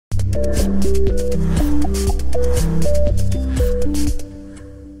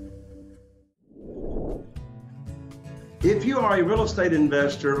If you are a real estate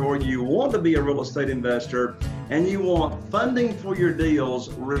investor or you want to be a real estate investor and you want funding for your deals,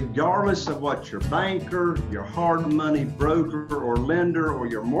 regardless of what your banker, your hard money broker or lender or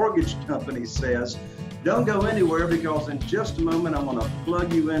your mortgage company says, don't go anywhere, because in just a moment I'm going to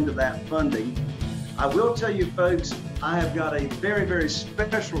plug you into that funding. I will tell you folks, I have got a very, very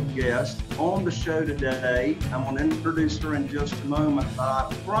special guest on the show today. I'm going to introduce her in just a moment. I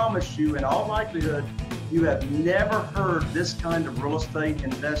promise you, in all likelihood, you have never heard this kind of real estate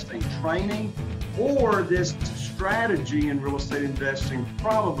investing training or this strategy in real estate investing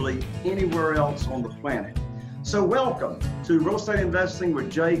probably anywhere else on the planet. So welcome to Real Estate Investing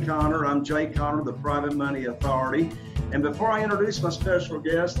with Jay Conner. I'm Jay Conner, the Private Money Authority. And before I introduce my special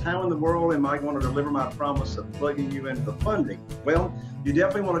guest, how in the world am I going to deliver my promise of plugging you into the funding? Well, you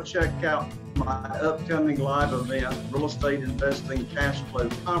definitely want to check out my upcoming live event, Real Estate Investing Cash Flow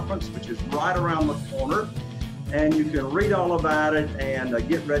Conference, which is right around the corner. And you can read all about it and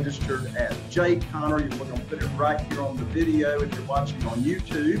get registered at Jay Conner. We're going to put it right here on the video if you're watching on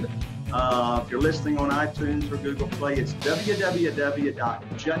YouTube. If you're listening on iTunes or Google Play, it's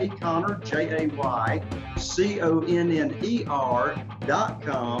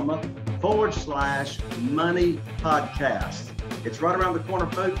www.jayconner.com/money podcast. It's right around the corner,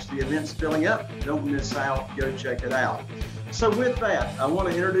 folks. The event's filling up. Don't miss out. Go check it out. So with that, I want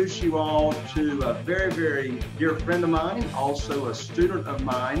to introduce you all to a very, very dear friend of mine, also a student of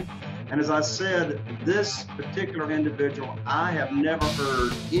mine. And as I said, this particular individual, I have never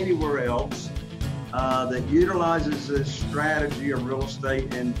heard anywhere else that utilizes this strategy of real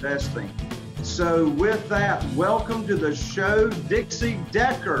estate investing. So with that, welcome to the show, Dixie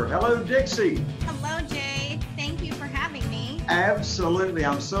Decker. Hello, Dixie. Hello, Jay. Thank you for having me. Absolutely.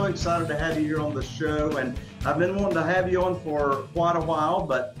 I'm so excited to have you here on the show. And I've been wanting to have you on for quite a while,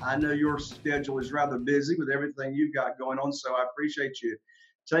 but I know your schedule is rather busy with everything you've got going on. So I appreciate you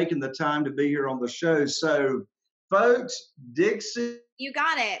taking the time to be here on the show. So, folks, Dixie. You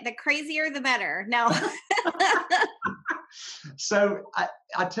got it. The crazier, the better. No. So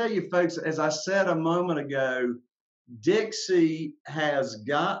I tell you, folks, as I said a moment ago, Dixie has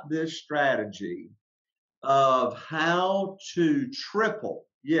got this strategy of how to triple,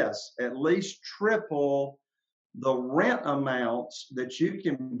 yes, at least triple the rent amounts that you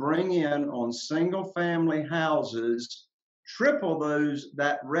can bring in on single family houses, triple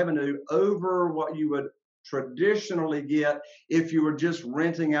that revenue over what you would traditionally get if you were just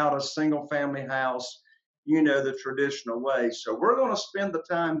renting out a single family house, the traditional way. So we're going to spend the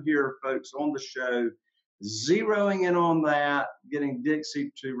time here, folks, on the show, zeroing in on that, getting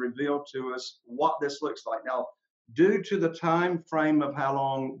Dixie to reveal to us what this looks like. Now, due to the time frame of how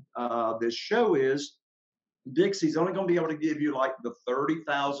long this show is, Dixie's only going to be able to give you like the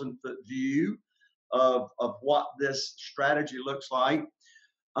 30,000 foot view of what this strategy looks like.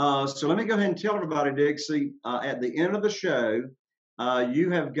 So let me go ahead and tell everybody, Dixie, at the end of the show, you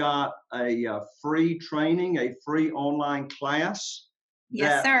have got a free training, a free online class.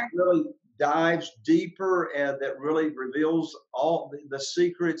 Yes, sir. Really dives deeper and that really reveals all the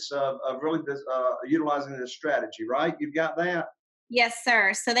secrets of really this, utilizing this strategy, right? You've got that? Yes,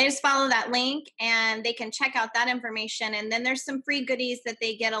 sir. So they just follow that link and they can check out that information. And then there's some free goodies that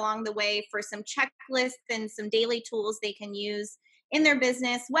they get along the way for some checklists and some daily tools they can use in their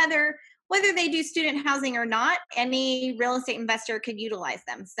business, whether they do student housing or not. Any real estate investor could utilize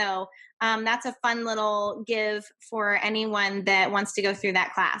them. So that's a fun little give for anyone that wants to go through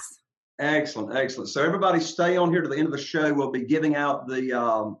that class. Excellent, excellent. So everybody stay on here to the end of the show. We'll be giving out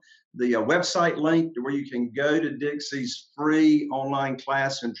the website link to where you can go to Dixie's free online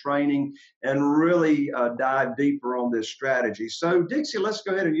class and training and really dive deeper on this strategy. So Dixie, let's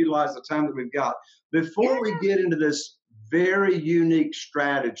go ahead and utilize the time that we've got. Before we get into this very unique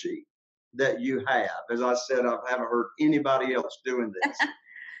strategy that you have, as I said, I haven't heard anybody else doing this.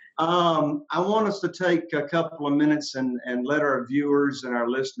 I want us to take a couple of minutes and let our viewers and our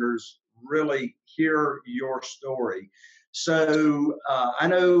listeners really hear your story. So I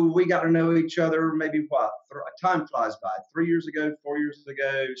know we got to know each other maybe time flies by, 3 years ago, 4 years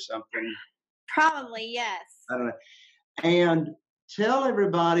ago, something. Probably, yes. I don't know. And tell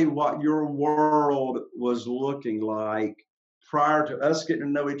everybody what your world was looking like prior to us getting to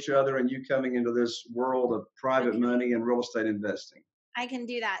know each other and you coming into this world of private money and real estate investing. I can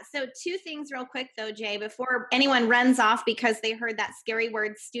do that. So 2 things real quick though, Jay, before anyone runs off because they heard that scary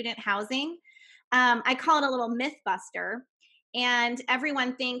word, student housing. I call it a little myth buster. And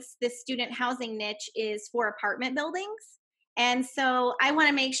everyone thinks this student housing niche is for apartment buildings. And so I want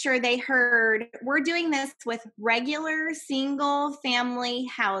to make sure they heard we're doing this with regular single family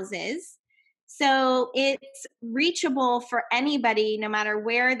houses. So it's reachable for anybody, no matter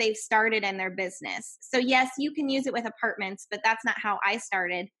where they've started in their business. So, yes, you can use it with apartments, but that's not how I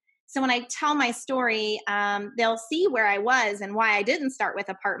started. So, when I tell my story, they'll see where I was and why I didn't start with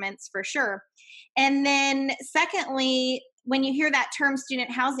apartments for sure. And then, secondly, when you hear that term student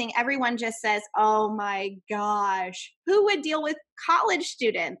housing, everyone just says, oh my gosh, who would deal with college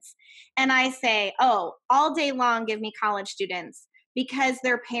students? And I say, oh, all day long, give me college students because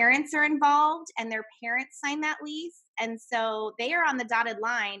their parents are involved and their parents sign that lease. And so they are on the dotted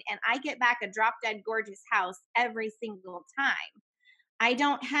line, and I get back a drop dead gorgeous house every single time. I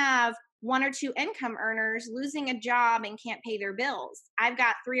don't have one or two income earners losing a job and can't pay their bills. I've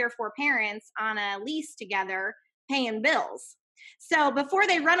got three or four parents on a lease together paying bills. So before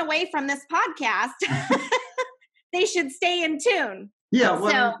they run away from this podcast, they should stay in tune. Yeah,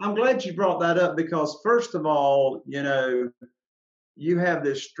 well, I'm glad you brought that up because, first of all, you have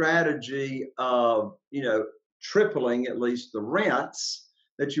this strategy of, tripling at least the rents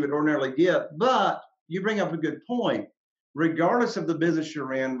that you would ordinarily get. But you bring up a good point. Regardless of the business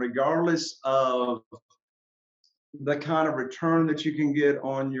you're in, regardless of the kind of return that you can get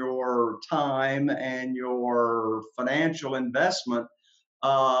on your time and your financial investment,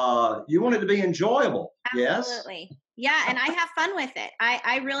 you want it to be enjoyable. Absolutely. Yes? Yeah, and I have fun with it.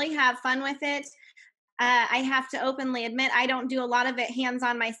 I really have fun with it. I have to openly admit I don't do a lot of it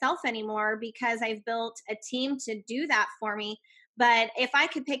hands-on myself anymore because I've built a team to do that for me. But if I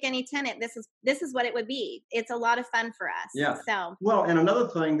could pick any tenant, this is what it would be. It's a lot of fun for us. Yeah. So Well, and another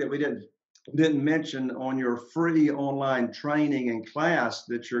thing that we didn't mention on your free online training and class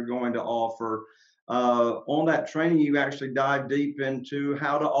that you're going to offer, on that training, you actually dive deep into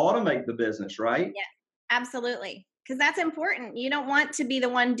how to automate the business, right? yeah, absolutely. Because that's important. You don't want to be the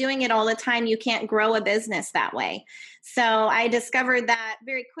one doing it all the time. You can't grow a business that way. So I discovered that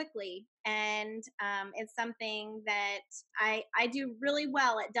very quickly. And it's something that I do really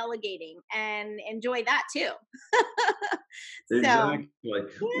well at delegating and enjoy that too. So, Exactly. yeah.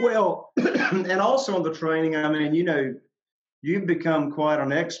 Well, and also on the training, I mean, you've become quite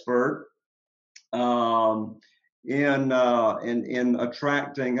an expert um, in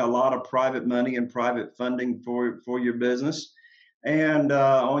attracting a lot of private money and private funding for your business. And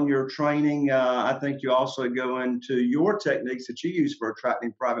on your training, I think you also go into your techniques that you use for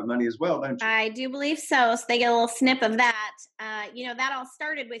attracting private money as well, don't you? I do believe so. So they get a little snip of that. That all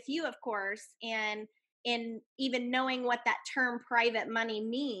started with you, of course, and in even knowing what that term private money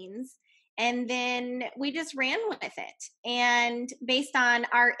means. And then we just ran with it. And based on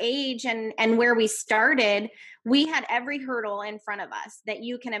our age and where we started, we had every hurdle in front of us that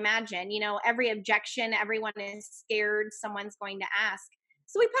you can imagine. Every objection, everyone is scared someone's going to ask.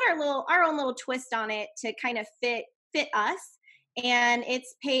 So we put our own little twist on it to kind of fit us. And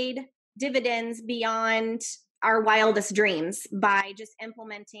it's paid dividends beyond our wildest dreams by just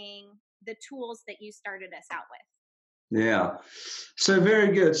implementing the tools that you started us out with. Yeah. So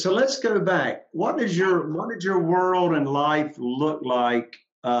very good. So let's go back. What did your world and life look like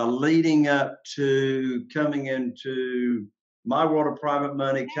leading up to coming into my world of private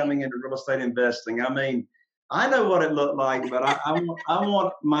money, coming into real estate investing? I mean, I know what it looked like, but I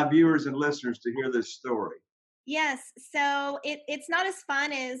want my viewers and listeners to hear this story. Yes. So it's not as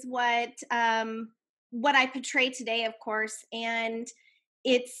fun as what I portray today, of course. And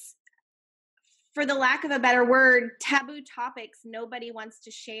it's, for the lack of a better word, taboo topics nobody wants to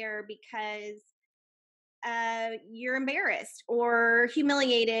share because you're embarrassed or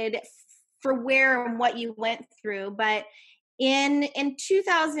humiliated for where and what you went through. But in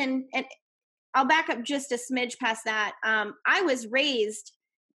 2000, and I'll back up just a smidge past that. I was raised,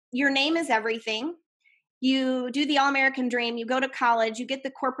 your name is everything. You do the all-American dream, you go to college, you get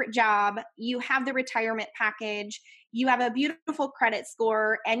the corporate job, you have the retirement package, you have a beautiful credit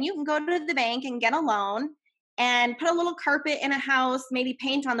score, and you can go to the bank and get a loan and put a little carpet in a house, maybe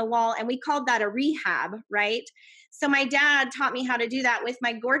paint on the wall, and we called that a rehab, right? So my dad taught me how to do that with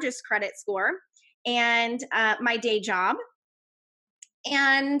my gorgeous credit score and my day job.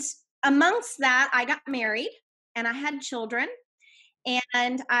 And amongst that, I got married and I had children.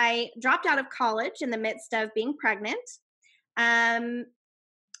 And I dropped out of college in the midst of being pregnant. And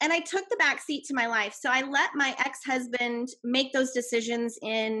I took the back seat to my life. So I let my ex-husband make those decisions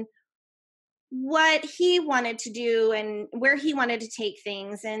in what he wanted to do and where he wanted to take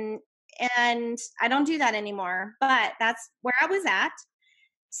things. And I don't do that anymore, but that's where I was at.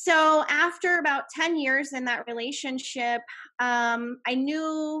 So after about 10 years in that relationship, I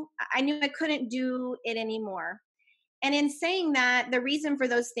knew I couldn't do it anymore. And in saying that, the reason for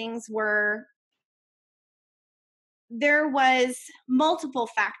those things were there was multiple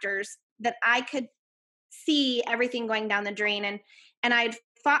factors that I could see everything going down the drain, and I'd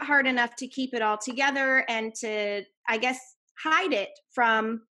fought hard enough to keep it all together and to, I guess, hide it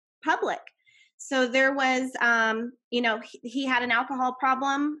from public. So there was, he had an alcohol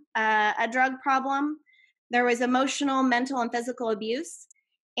problem, a drug problem. There was emotional, mental, and physical abuse.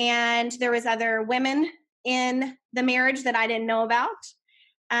 And there was other women in the marriage that I didn't know about.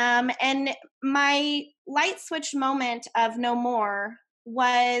 And my light switch moment of no more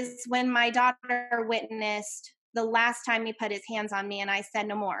was when my daughter witnessed the last time he put his hands on me, and I said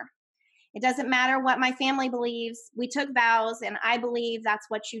no more. It doesn't matter what my family believes. We took vows, and I believe that's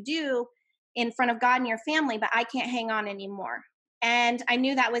what you do in front of God and your family, but I can't hang on anymore. And I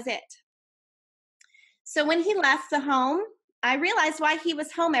knew that was it. So when he left the home, I realized why he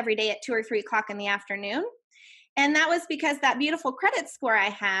was home every day at 2 or 3 o'clock in the afternoon. And that was because that beautiful credit score I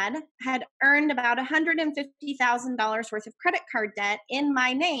had earned about $150,000 worth of credit card debt in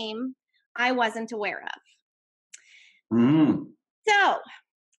my name I wasn't aware of. Mm. So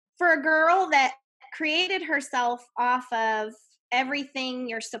for a girl that created herself off of everything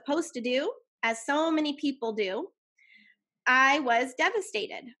you're supposed to do, as so many people do, I was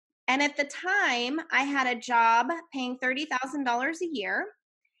devastated. And at the time, I had a job paying $30,000 a year.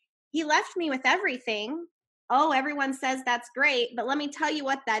 He left me with everything. Oh, everyone says that's great, but let me tell you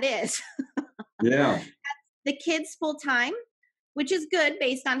what that is. Yeah. The kids full time, which is good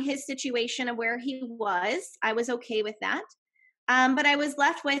based on his situation of where he was. I was okay with that. But I was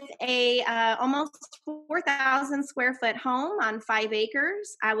left with a almost 4,000 square foot home on 5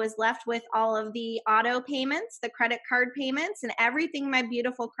 acres. I was left with all of the auto payments, the credit card payments, and everything my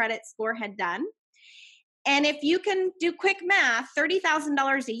beautiful credit score had done. And if you can do quick math,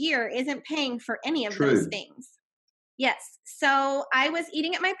 $30,000 a year isn't paying for any of those things. Yes. So I was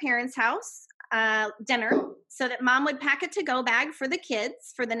eating at my parents' house dinner so that mom would pack a to-go bag for the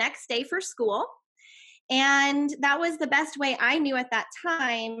kids for the next day for school. And that was the best way I knew at that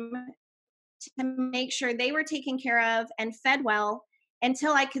time to make sure they were taken care of and fed well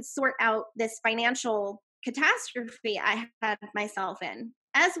until I could sort out this financial catastrophe I had myself in,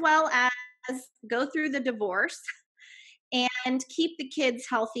 as well as go through the divorce and keep the kids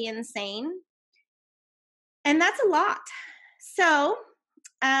healthy and sane. And that's a lot. So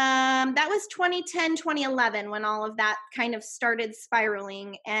that was 2010, 2011 when all of that kind of started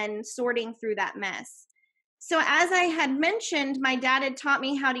spiraling and sorting through that mess. So as I had mentioned, my dad had taught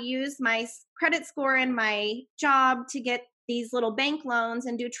me how to use my credit score and my job to get these little bank loans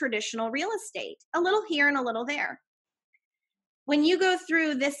and do traditional real estate, a little here and a little there. When you go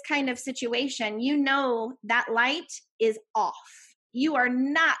through this kind of situation, you know that light is off. You are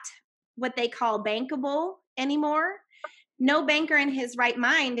not what they call bankable anymore. No banker in his right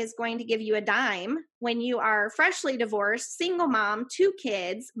mind is going to give you a dime when you are freshly divorced, single mom, 2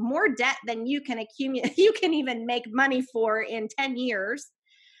 kids, more debt than you can accumulate, you can even make money for in 10 years.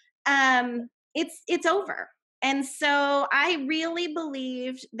 It's over. And so I really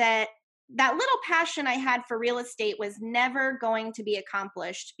believed that that little passion I had for real estate was never going to be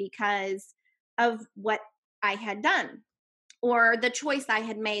accomplished because of what I had done or the choice I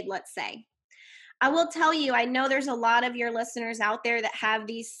had made, let's say. I will tell you, I know there's a lot of your listeners out there that have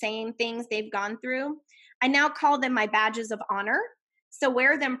these same things they've gone through. I now call them my badges of honor. So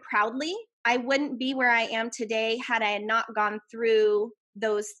wear them proudly. I wouldn't be where I am today had I not gone through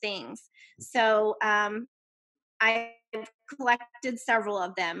those things. So I've collected several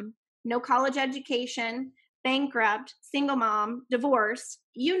of them. No college education, bankrupt, single mom, divorced,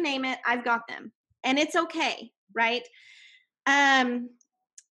 you name it, I've got them. And it's okay, right?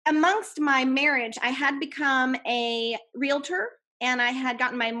 Amongst my marriage, I had become a realtor and I had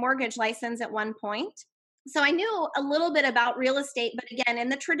gotten my mortgage license at one point. So I knew a little bit about real estate, but again, in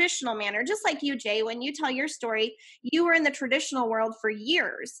the traditional manner, just like you, Jay, when you tell your story, you were in the traditional world for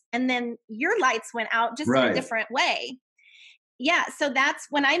years and then your lights went out just in a different way. Yeah. So that's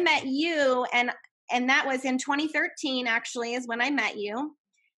when I met you. And that was in 2013, actually, is when I met you.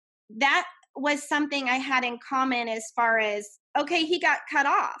 That was something I had in common as far as, okay, he got cut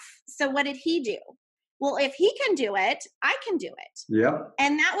off. So what did he do? Well, if he can do it, I can do it. Yeah.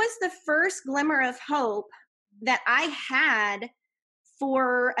 And that was the first glimmer of hope that I had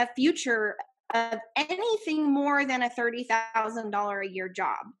for a future of anything more than a $30,000 a year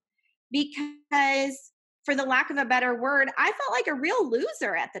job. Because for the lack of a better word, I felt like a real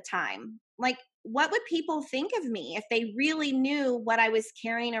loser at the time. Like, what would people think of me if they really knew what I was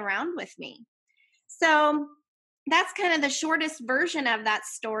carrying around with me? So that's kind of the shortest version of that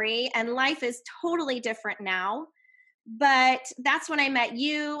story. And life is totally different now. But that's when I met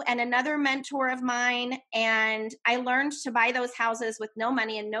you and another mentor of mine, and I learned to buy those houses with no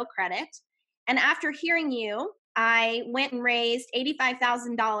money and no credit. And after hearing you, I went and raised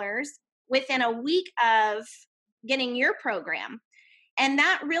 $85,000 within a week of getting your program. And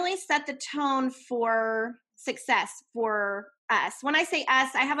that really set the tone for success for us. When I say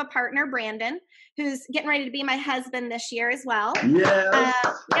us, I have a partner, Brandon, who's getting ready to be my husband this year as well. Yes.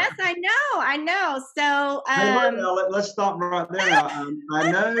 Yes, I know. So, Hey, wait now, let's stop right there now.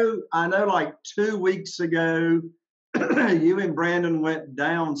 I know like 2 weeks ago, you and Brandon went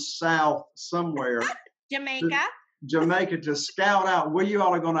down south somewhere. Jamaica. Jamaica to scout out where you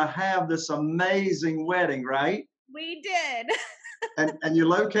all are going to have this amazing wedding, right? We did. And you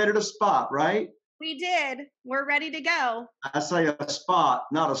located a spot, right? We did. We're ready to go. I say a spot,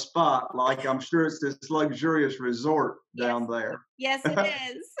 not a spot. Like I'm sure it's this luxurious resort down there. Yes, it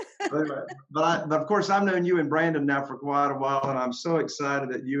is. But of course, I've known you and Brandon now for quite a while, and I'm so excited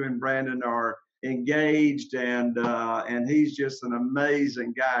that you and Brandon are engaged, and he's just an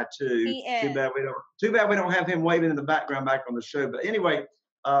amazing guy too. He is. Too bad we don't have him waving in the background back on the show. But anyway,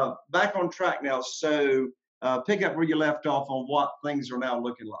 back on track now. So pick up where you left off on what things are now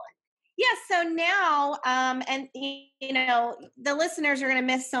looking like. Yes. So now, and the listeners are going to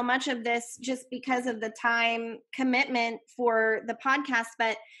miss so much of this just because of the time commitment for the podcast.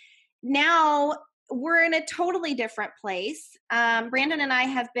 But now we're in a totally different place. Brandon and I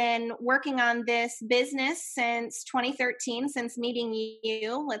have been working on this business since 2013, since meeting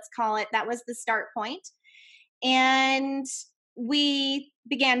you. Let's call it, that was the start point. And we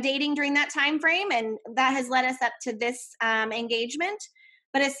began dating during that time frame, and that has led us up to this engagement.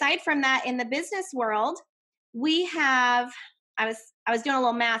 But aside from that, in the business world, we have, I was doing a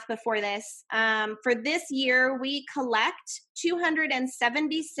little math before this. For this year, we collect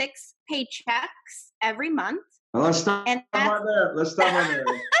 276 paychecks every month. Well, let's stop right there.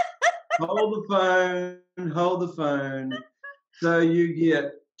 Hold the phone. So you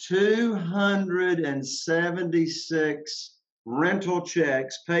get 276 rental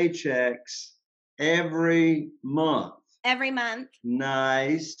checks, paychecks every month. Every month.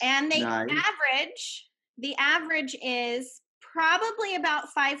 Nice. And the average is probably about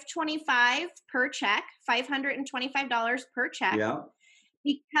 $525 per check, $525 per check. Yeah.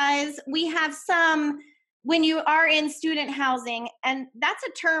 Because we have some, when you are in student housing, and that's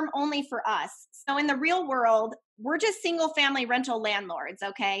a term only for us. So in the real world, we're just single family rental landlords,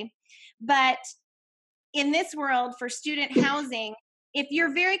 okay? But in this world for student housing, if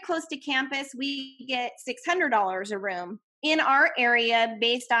you're very close to campus, we get $600 a room in our area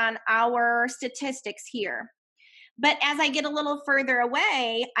based on our statistics here. But as I get a little further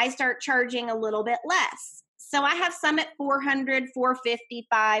away, I start charging a little bit less. So I have some at $400, $455,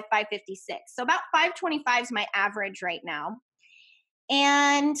 $556. So about $525 is my average right now.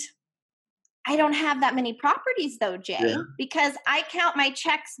 And I don't have that many properties though, Jay, because I count my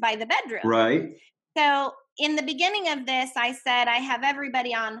checks by the bedroom. Right. So in the beginning of this, I said I have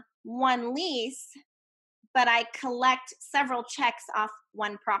everybody on one lease, but I collect several checks off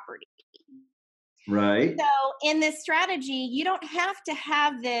one property. Right. So in this strategy, you don't have to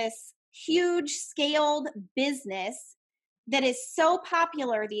have this huge scaled business that is so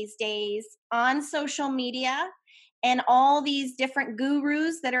popular these days on social media, and all these different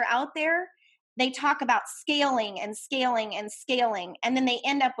gurus that are out there. They talk about scaling and scaling and scaling, and then they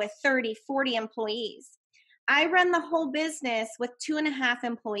end up with 30, 40 employees. I run the whole business with 2.5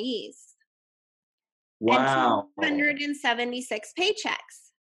 employees. Wow. And 276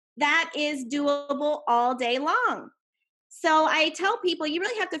 paychecks. That is doable all day long. So I tell people, you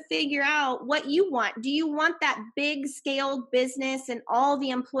really have to figure out what you want. Do you want that big scaled business and all the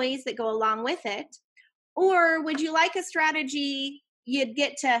employees that go along with it? Or would you like a strategy you'd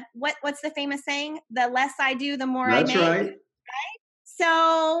get to, what's the famous saying? The less I do, the more I make. That's right.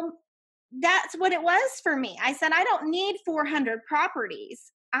 So that's what it was for me. I said, I don't need 400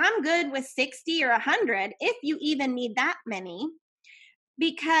 properties. I'm good with 60 or 100, if you even need that many.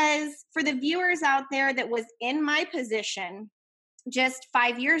 Because for the viewers out there that was in my position just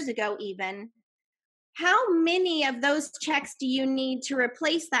 5 years ago even, how many of those checks do you need to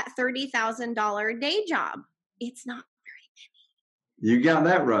replace that $30,000 day job? It's not very many. You got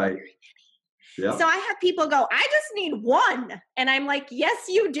that right. Yep. So I have people go, I just need one. And I'm like, yes,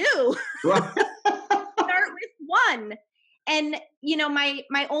 you do. Start with one. And,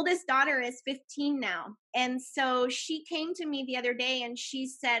 my oldest daughter is 15 now. And so she came to me the other day and she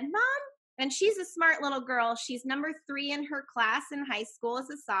said, Mom, and she's a smart little girl. She's number 3 in her class in high school as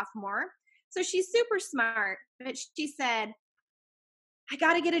a sophomore. So she's super smart. But she said, I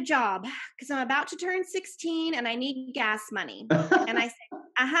got to get a job because I'm about to turn 16 and I need gas money. And I said,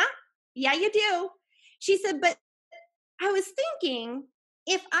 uh-huh, yeah, you do. She said, but I was thinking,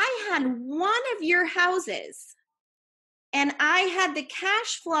 if I had one of your houses and I had the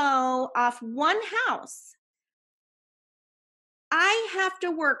cash flow off one house, I have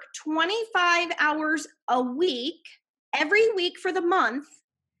to work 25 hours a week, every week for the month,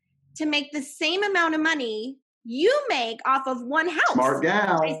 to make the same amount of money you make off of one house. Smart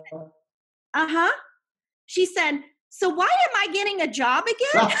gal. I said, uh-huh. She said, so why am I getting a job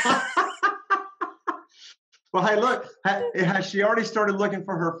again? Well, hey, look, has she already started looking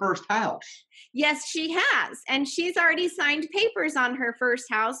for her first house? Yes, she has. And she's already signed papers on her first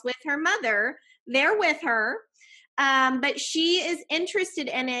house with her mother. They're with her. But she is interested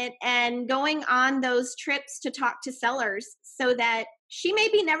in it and going on those trips to talk to sellers so that she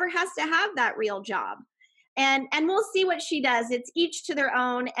maybe never has to have that real job. And we'll see what she does. It's each to their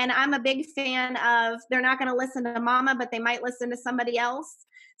own. And I'm a big fan of, they're not going to listen to mama, but they might listen to somebody else.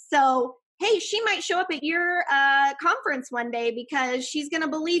 So, hey, she might show up at your conference one day because she's going to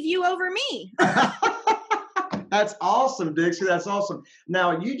believe you over me. That's awesome, Dixie. That's awesome.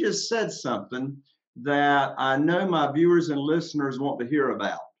 Now, you just said something that I know my viewers and listeners want to hear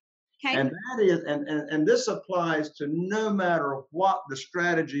about. Okay. And that is, and this applies to no matter what the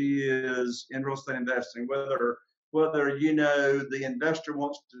strategy is in real estate investing, whether you know the investor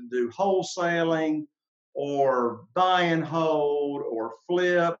wants to do wholesaling or buy and hold or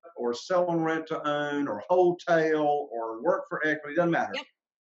flip or sell and rent to own or wholesale or work for equity, doesn't matter. Yep.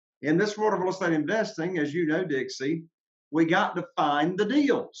 In this world of real estate investing, as you know, Dixie, we got to find the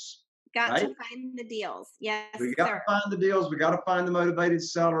deals. Got right? to find the deals. Yes, We got to find the deals. We got to find the motivated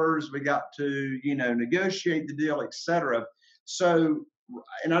sellers. We got to, negotiate the deal, etc. So,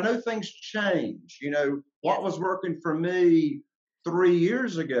 and I know things change. What was working for me 3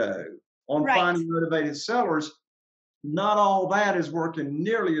 years ago on Right. finding motivated sellers, not all that is working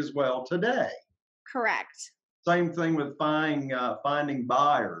nearly as well today. Correct. Same thing with finding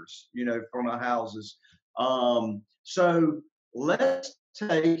buyers, for my houses. So let's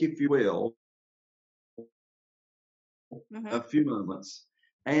take, if you will, a few moments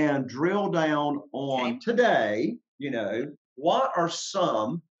and drill down on today, what are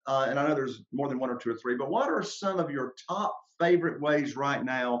some, and I know there's more than one or two or three, but what are some of your top favorite ways right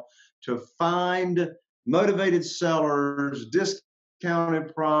now to find motivated sellers,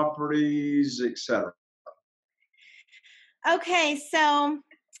 discounted properties, etc.? Okay, so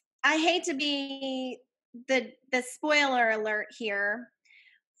I hate to be the spoiler alert here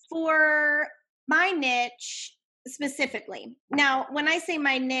for my niche specifically. Now, when I say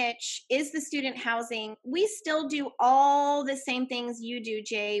my niche is the student housing, we still do all the same things you do,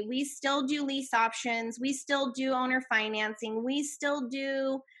 Jay. We still do lease options. We still do owner financing. We still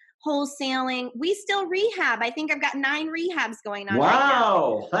do wholesaling. We still rehab. I think I've got 9 rehabs going on right now.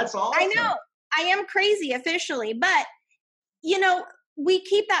 Wow, that's awesome. I know. I am crazy officially, but we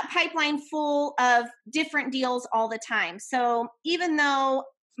keep that pipeline full of different deals all the time. So even though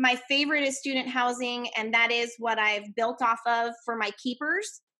my favorite is student housing, and that is what I've built off of for my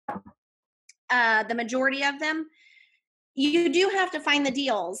keepers, the majority of them, you do have to find the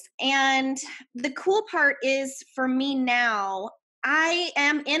deals. And the cool part is for me now, I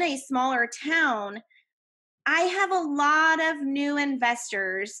am in a smaller town. I have a lot of new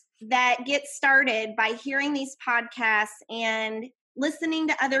investors that get started by hearing these podcasts and listening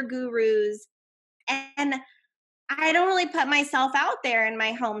to other gurus. And I don't really put myself out there in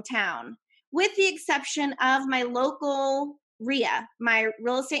my hometown, with the exception of my local RIA, my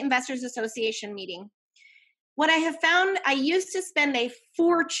Real Estate Investors Association meeting. What I have found, I used to spend a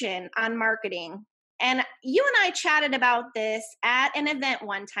fortune on marketing. And you and I chatted about this at an event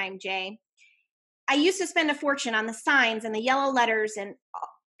one time, Jay. I used to spend a fortune on the signs and the yellow letters and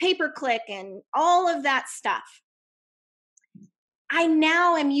pay-per-click and all of that stuff. I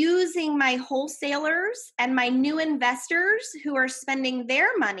now am using my wholesalers and my new investors who are spending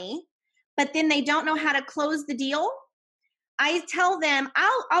their money, but then they don't know how to close the deal. I tell them,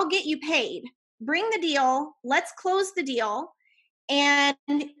 I'll get you paid. Bring the deal. Let's close the deal. And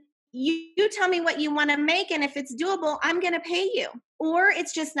you tell me what you want to make. And if it's doable, I'm going to pay you. Or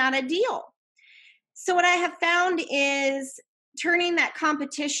it's just not a deal. So what I have found is turning that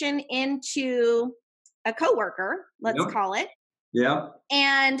competition into a coworker, let's call it. Yeah.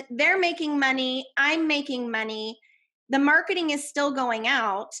 And they're making money. I'm making money. The marketing is still going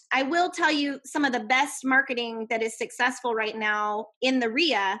out. I will tell you some of the best marketing that is successful right now in the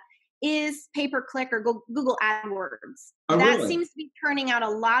RIA is pay-per-click or Google AdWords. That really? Seems to be turning out a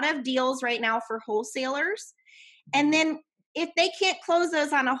lot of deals right now for wholesalers. And then if they can't close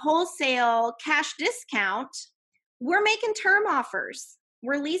those on a wholesale cash discount, we're making term offers.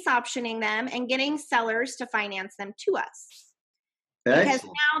 We're lease optioning them and getting sellers to finance them to us. Because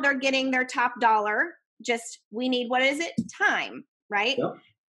Excellent. now they're getting their top dollar. Just, we need, what is it? Time, right? Yep.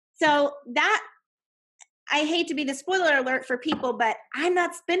 So that, I hate to be the spoiler alert for people, but I'm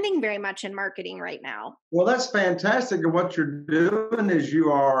not spending very much in marketing right now. Well, that's fantastic. And what you're doing is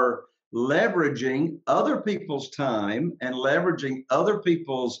you are leveraging other people's time and leveraging other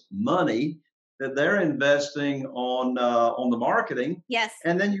people's money that they're investing on the marketing. Yes.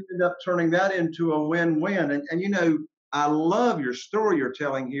 And then you end up turning that into a win-win. And you know, I love your story you're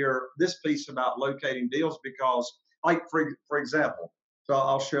telling here, this piece about locating deals, because like, for example, so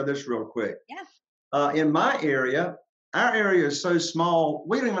I'll share this real quick. Yeah. In my area, our area is so small,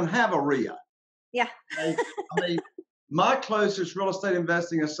 we don't even have a REIA. Yeah. I mean, my closest real estate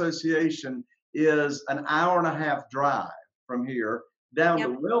investing association is an hour and a half drive from here down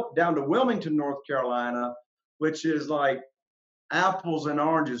to Wilmington, North Carolina, which is like apples and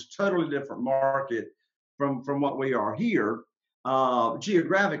oranges, totally different market from what we are here,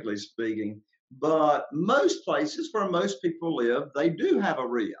 geographically speaking. But most places where most people live, they do have a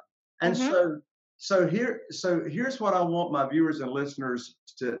REIA. And so here's what I want my viewers and listeners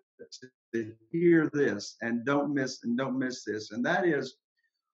to hear this, and don't miss this. And that is,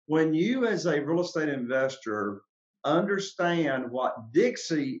 when you as a real estate investor understand what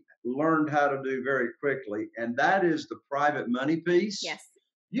Dixie learned how to do very quickly, and that is the private money piece. Yes.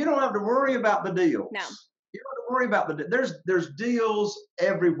 You don't have to worry about the deals. No. You don't have to worry about there's deals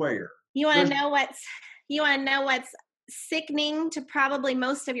everywhere. You want to know what's sickening to probably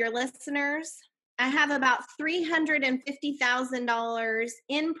most of your listeners? I have about $350,000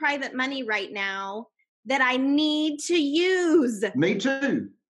 in private money right now that I need to use. Me too.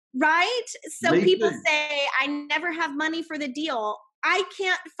 Right? So Me people too. say, I never have money for the deal. I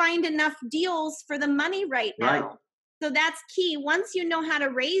can't find enough deals for the money right now. Right. So that's key. Once you know how to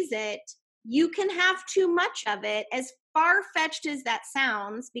raise it, you can have too much of it, as far-fetched as that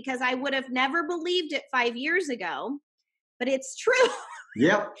sounds, because I would have never believed it 5 years ago, but it's true.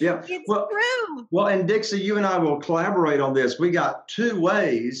 Yep. It's true. Well, and Dixie, you and I will collaborate on this. We got two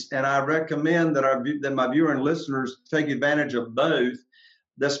ways, and I recommend that my viewer and listeners take advantage of both.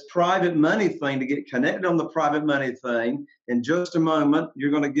 This private money thing, to get connected on the private money thing. In just a moment, we're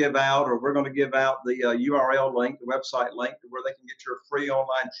going to give out the URL link, the website link, where they can get your free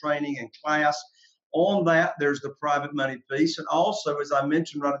online training and class. On that, there's the private money piece. And also, as I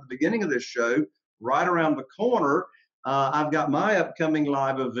mentioned right at the beginning of this show, right around the corner, I've got my upcoming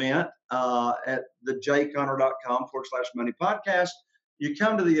live event at thejconner.com/money podcast. You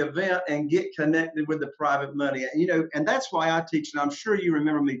come to the event and get connected with the private money. And that's why I teach, and I'm sure you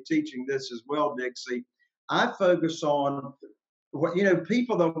remember me teaching this as well, Dixie. I focus on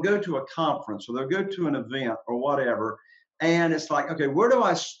people, they'll go to a conference or they'll go to an event or whatever, and it's like, okay, where do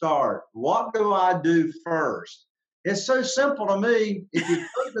I start? What do I do first? It's so simple to me. If you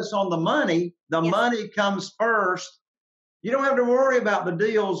focus on the money, money comes first. You don't have to worry about the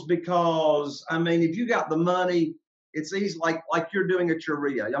deals, because, I mean, if you got the money, it's easy, like you're doing at your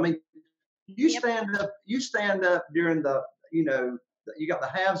REIA. I mean, you stand up during the, you got the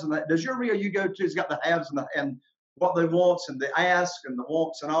haves and the, does your REIA you go to has got the haves and what they wants and the ask and the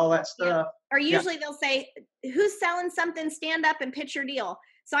wants and all that stuff. Or usually they'll say, who's selling something? Stand up and pitch your deal.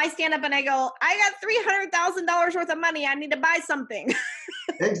 So I stand up and I go, I got $300,000 worth of money. I need to buy something.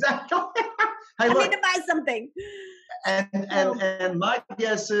 Exactly. I need to buy something. And my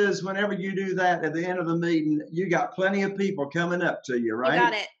guess is, whenever you do that at the end of the meeting, you got plenty of people coming up to you,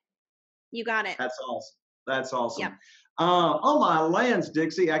 right? You got it. That's awesome. Yep. Oh, my lands,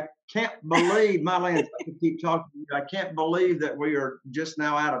 Dixie, I can't believe my lands. I can keep talking to you. I can't believe that we are just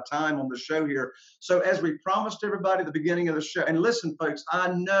now out of time on the show here. So as we promised everybody at the beginning of the show, and listen, folks,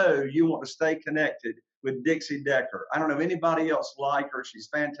 I know you want to stay connected with Dixie Decker. I don't know anybody else like her. She's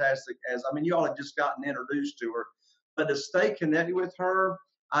fantastic. You all have just gotten introduced to her. But to stay connected with her,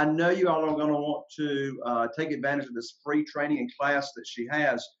 I know you all are going to want to take advantage of this free training and class that she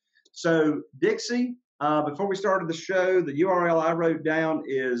has. So, Dixie, before we started the show, the URL I wrote down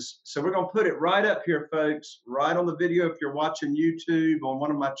is, so we're going to put it right up here, folks, right on the video if you're watching YouTube on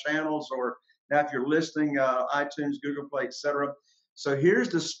one of my channels, or now if you're listening, iTunes, Google Play, etc. So here's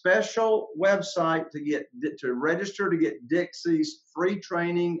the special website to register to get Dixie's free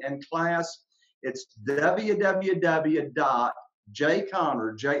training and class. It's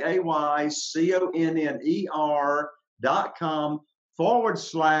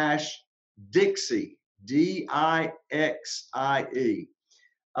www.jayconner.com/Dixie, DIXIE.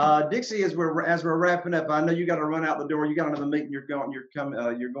 Dixie, as we're wrapping up, I know you got to run out the door. You got another meeting you're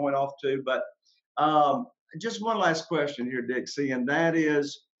going off to, but just one last question here, Dixie, and that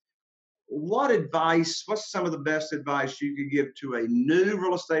is, what's some of the best advice you could give to a new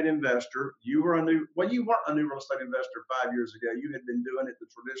real estate investor? You weren't a new real estate investor 5 years ago. You had been doing it the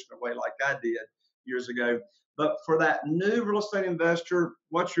traditional way like I did years ago. But for that new real estate investor,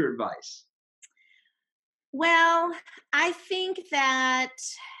 what's your advice? Well, I think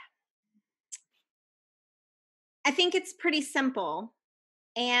it's pretty simple,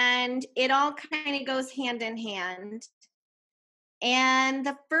 and it all kind of goes hand in hand. And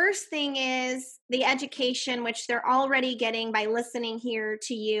the first thing is the education, which they're already getting by listening here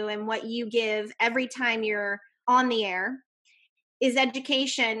to you and what you give every time you're on the air, is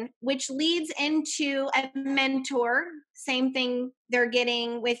education, which leads into a mentor, same thing they're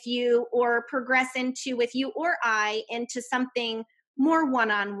getting with you, or progress into with you or I into something more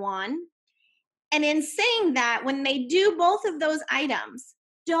one-on-one. And in saying that, when they do both of those items,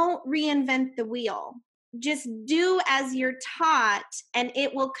 don't reinvent the wheel. Just do as you're taught and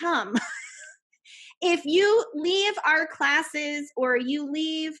it will come. If you leave our classes or you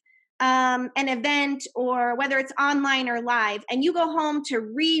leave an event, or whether it's online or live, and you go home to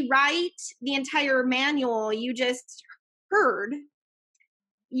rewrite the entire manual you just heard,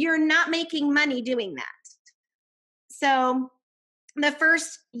 you're not making money doing that. So the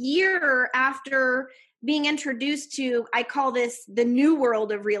first year after being introduced to, I call this the new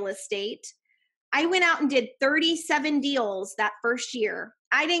world of real estate, I went out and did 37 deals that first year.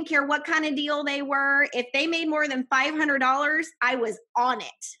 I didn't care what kind of deal they were. If they made more than $500, I was on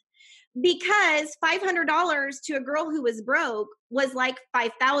it. Because $500 to a girl who was broke was like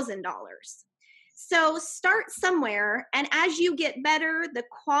 $5,000. So start somewhere, and as you get better, the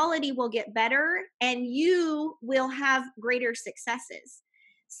quality will get better and you will have greater successes.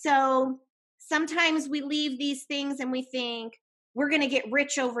 So sometimes we leave these things and we think we're going to get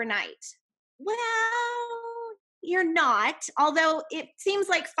rich overnight. Well, you're not, although it seems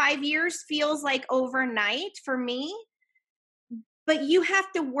like 5 years feels like overnight for me. But you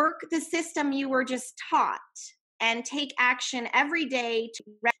have to work the system you were just taught and take action every day.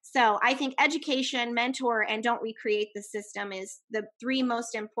 So I think education, mentor, and don't recreate the system is the three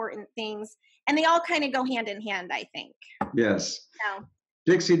most important things. And they all kind of go hand in hand, I think. Yes. So.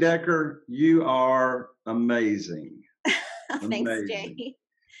 Dixie Decker, you are amazing. Thanks, Jay.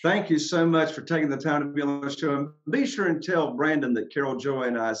 Thank you so much for taking the time to be on the show. And be sure and tell Brandon that Carol Joy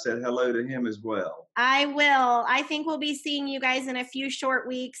and I said hello to him as well. I will. I think we'll be seeing you guys in a few short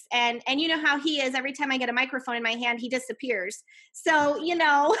weeks. And you know how he is. Every time I get a microphone in my hand, he disappears. So, you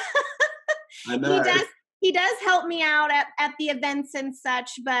know, I know. He does help me out at the events and such.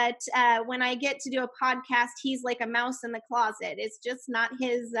 But when I get to do a podcast, he's like a mouse in the closet. It's just not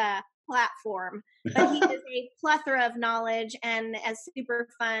his platform. But he is a plethora of knowledge and a super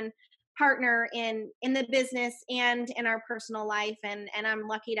fun partner in the business and in our personal life. And I'm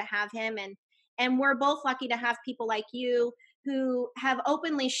lucky to have him. And we're both lucky to have people like you who have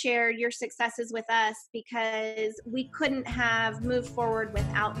openly shared your successes with us, because we couldn't have moved forward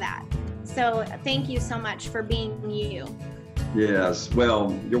without that. So thank you so much for being you. Yes.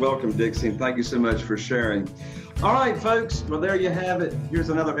 Well, you're welcome, Dixie. And thank you so much for sharing. All right, folks. Well, there you have it. Here's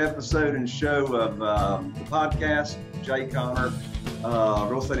another episode and show of the podcast, Jay Conner,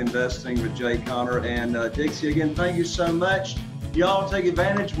 Real Estate Investing with Jay Conner. And Dixie, again, thank you so much. Y'all take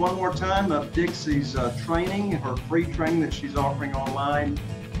advantage one more time of Dixie's training, her free training that she's offering online.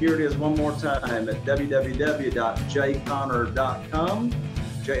 Here it is one more time at www.jayconner.com,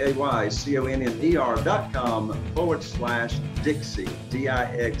 JAYCONNER.com/Dixie,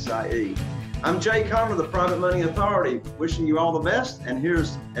 DIXIE. I'm Jay Conner, the Private Money Authority, wishing you all the best. And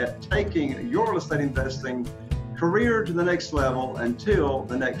here's at taking your real estate investing career to the next level until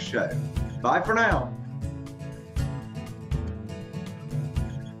the next show. Bye for now.